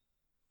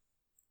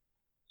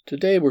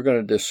Today we're going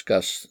to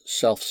discuss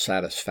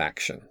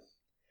self-satisfaction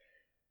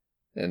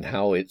and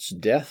how it's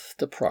death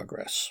to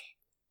progress.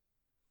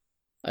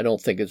 I don't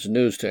think it's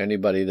news to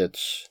anybody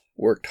that's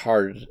worked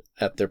hard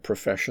at their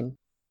profession.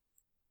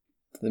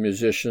 The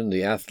musician,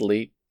 the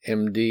athlete,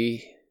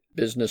 MD,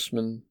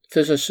 businessman,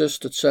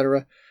 physicist,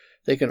 etc.,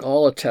 they can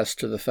all attest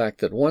to the fact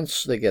that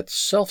once they get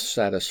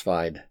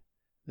self-satisfied,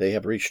 they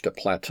have reached a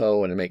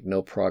plateau and make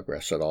no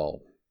progress at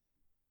all.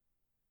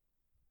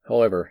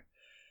 However,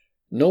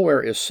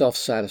 nowhere is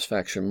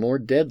self-satisfaction more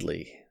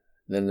deadly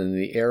than in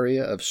the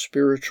area of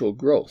spiritual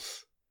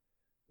growth,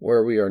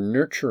 where we are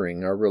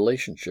nurturing our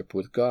relationship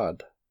with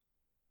God.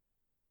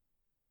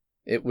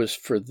 It was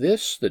for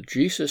this that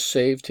Jesus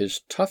saved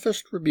his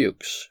toughest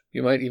rebukes,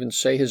 you might even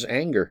say his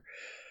anger.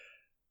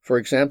 For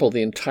example,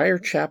 the entire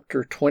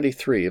chapter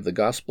 23 of the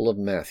Gospel of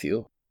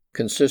Matthew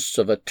consists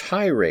of a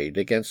tirade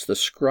against the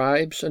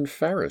scribes and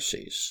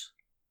Pharisees.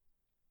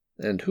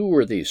 And who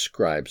were these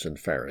scribes and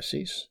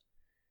Pharisees?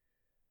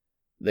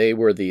 They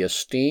were the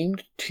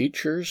esteemed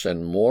teachers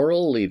and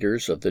moral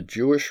leaders of the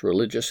Jewish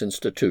religious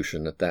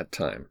institution at that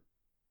time.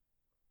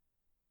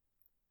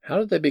 How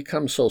did they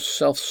become so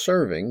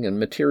self-serving and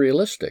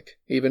materialistic,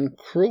 even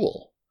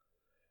cruel?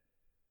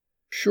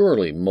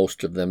 Surely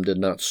most of them did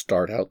not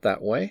start out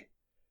that way.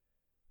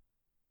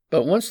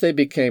 But once they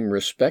became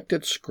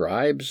respected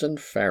scribes and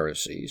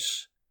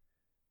Pharisees,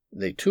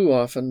 they too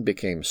often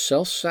became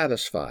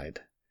self-satisfied.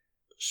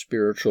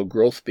 Spiritual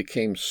growth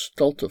became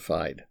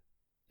stultified,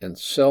 and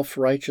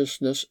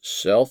self-righteousness,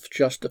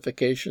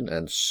 self-justification,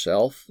 and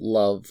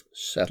self-love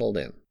settled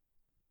in.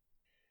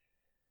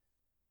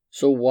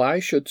 So why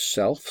should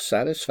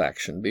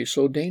self-satisfaction be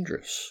so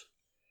dangerous?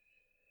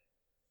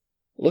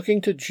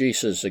 Looking to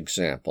Jesus'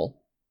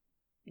 example,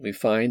 we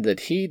find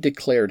that he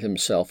declared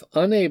himself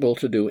unable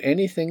to do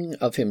anything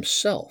of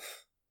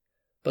himself,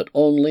 but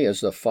only as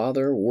the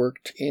Father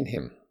worked in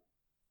him.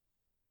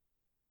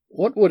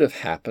 What would have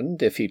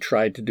happened if he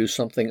tried to do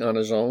something on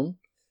his own?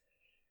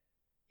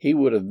 He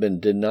would have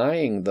been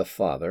denying the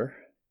Father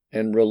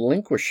and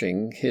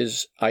relinquishing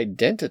his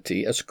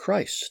identity as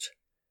Christ,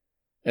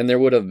 and there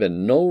would have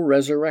been no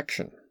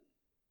resurrection.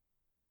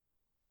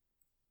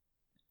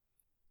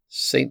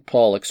 St.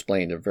 Paul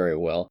explained it very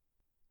well.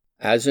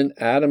 As in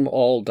Adam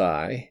all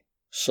die,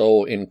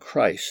 so in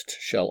Christ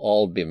shall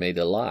all be made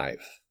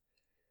alive.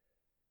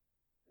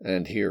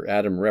 And here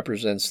Adam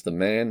represents the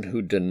man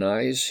who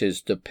denies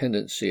his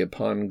dependency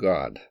upon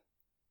God.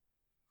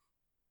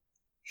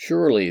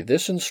 Surely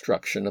this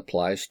instruction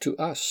applies to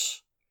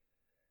us.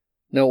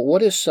 Now,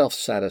 what is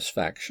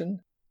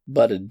self-satisfaction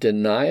but a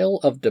denial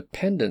of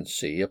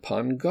dependency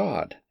upon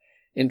God,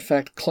 in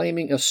fact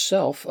claiming a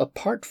self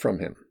apart from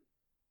him?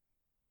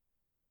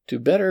 To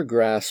better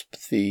grasp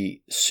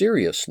the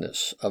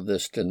seriousness of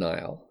this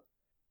denial,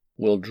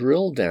 we'll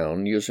drill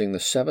down using the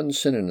 7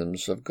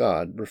 synonyms of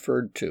God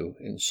referred to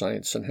in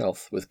Science and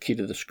Health with Key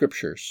to the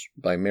Scriptures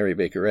by Mary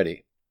Baker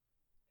Eddy.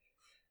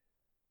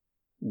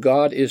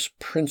 God is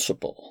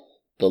principle,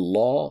 the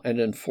law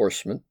and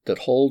enforcement that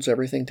holds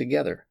everything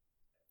together,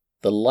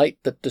 the light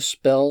that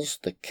dispels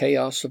the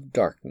chaos of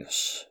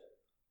darkness.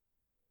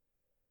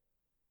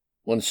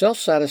 When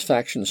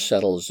self-satisfaction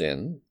settles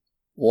in,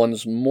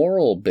 one's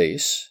moral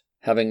base,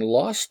 having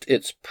lost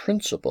its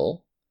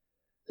principle,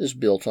 is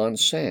built on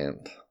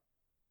sand.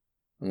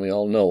 And we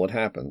all know what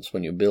happens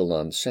when you build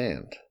on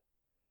sand.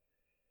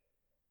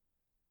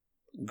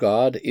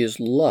 God is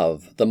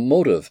love, the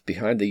motive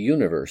behind the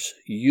universe,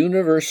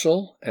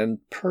 universal and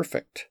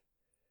perfect.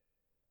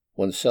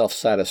 When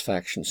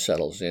self-satisfaction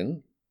settles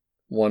in,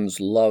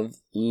 one's love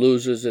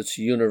loses its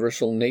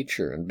universal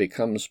nature and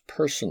becomes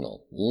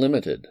personal,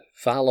 limited,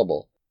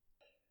 fallible,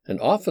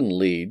 and often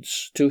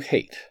leads to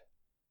hate.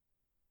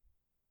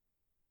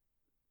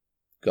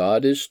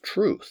 God is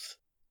truth,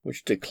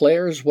 which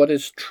declares what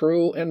is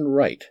true and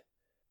right.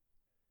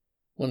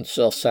 When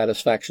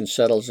self-satisfaction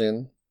settles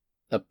in,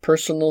 a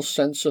personal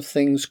sense of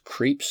things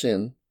creeps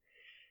in.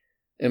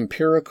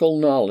 Empirical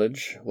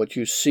knowledge, what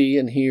you see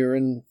and hear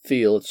and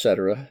feel,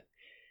 etc.,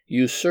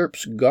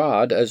 usurps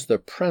God as the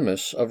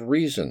premise of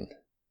reason,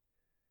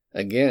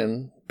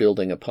 again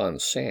building upon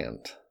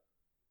sand.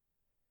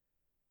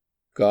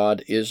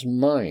 God is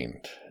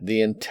mind,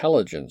 the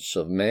intelligence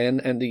of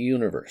man and the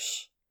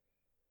universe.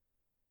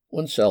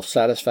 When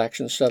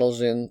self-satisfaction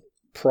settles in,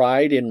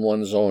 pride in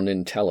one's own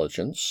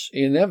intelligence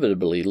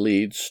inevitably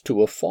leads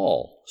to a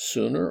fall,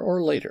 sooner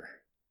or later.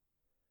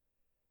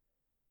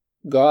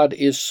 God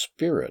is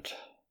spirit,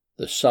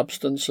 the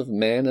substance of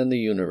man and the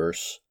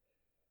universe.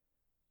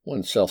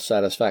 When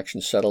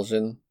self-satisfaction settles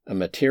in, a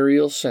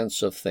material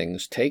sense of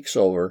things takes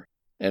over,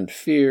 and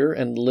fear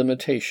and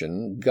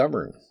limitation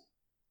govern.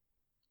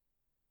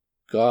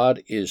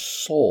 God is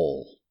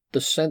soul,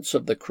 the sense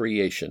of the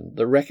creation,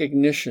 the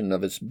recognition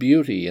of its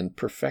beauty and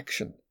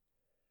perfection.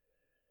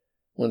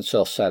 When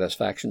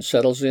self-satisfaction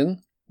settles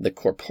in, the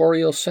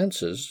corporeal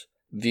senses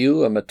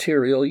view a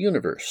material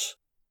universe,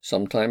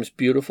 sometimes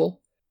beautiful,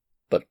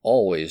 but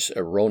always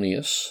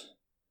erroneous,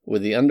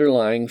 with the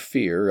underlying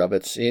fear of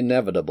its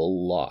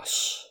inevitable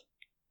loss.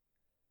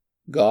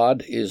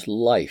 God is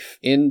life,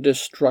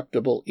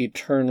 indestructible,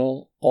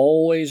 eternal,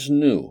 always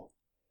new.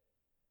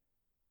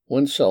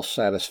 When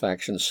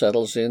self-satisfaction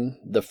settles in,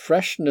 the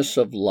freshness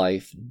of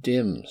life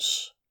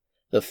dims.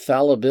 The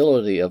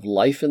fallibility of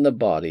life in the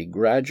body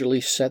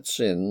gradually sets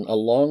in,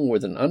 along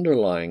with an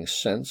underlying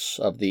sense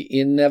of the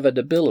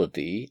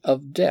inevitability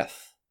of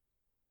death.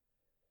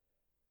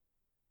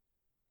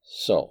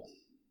 So,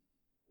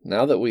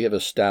 now that we have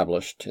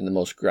established in the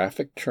most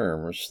graphic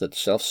terms that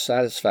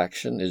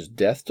self-satisfaction is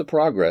death to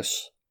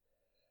progress,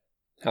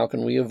 how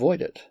can we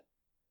avoid it?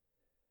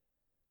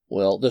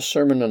 Well, the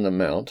Sermon on the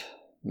Mount,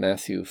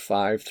 Matthew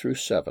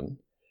 5-7,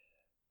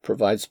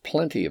 provides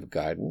plenty of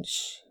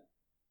guidance.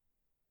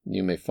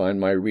 You may find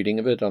my reading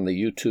of it on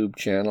the YouTube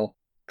channel,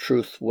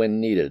 Truth When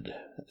Needed,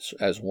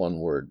 as one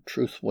word,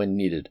 Truth When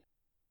Needed.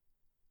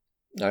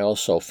 I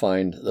also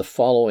find the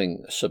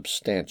following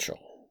substantial.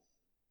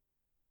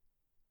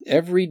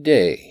 Every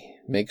day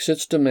makes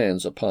its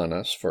demands upon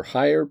us for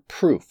higher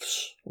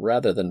proofs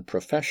rather than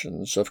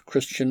professions of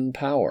Christian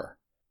power.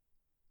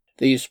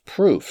 These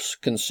proofs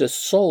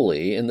consist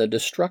solely in the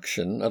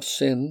destruction of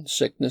sin,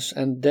 sickness,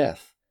 and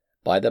death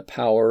by the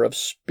power of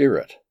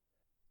Spirit,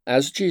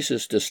 as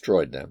Jesus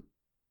destroyed them.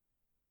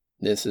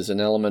 This is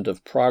an element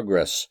of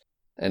progress,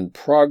 and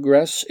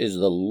progress is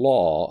the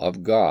law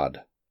of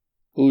God,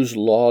 whose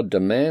law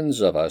demands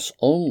of us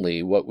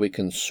only what we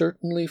can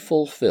certainly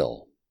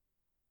fulfill.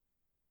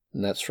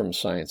 And that's from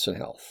Science and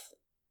Health.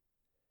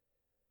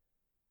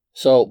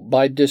 So,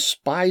 by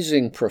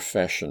despising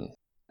profession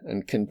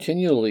and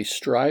continually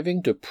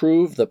striving to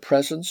prove the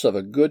presence of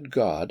a good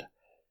God,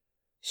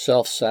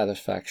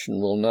 self-satisfaction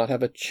will not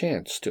have a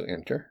chance to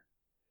enter,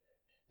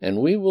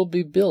 and we will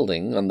be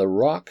building on the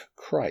rock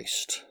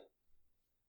Christ,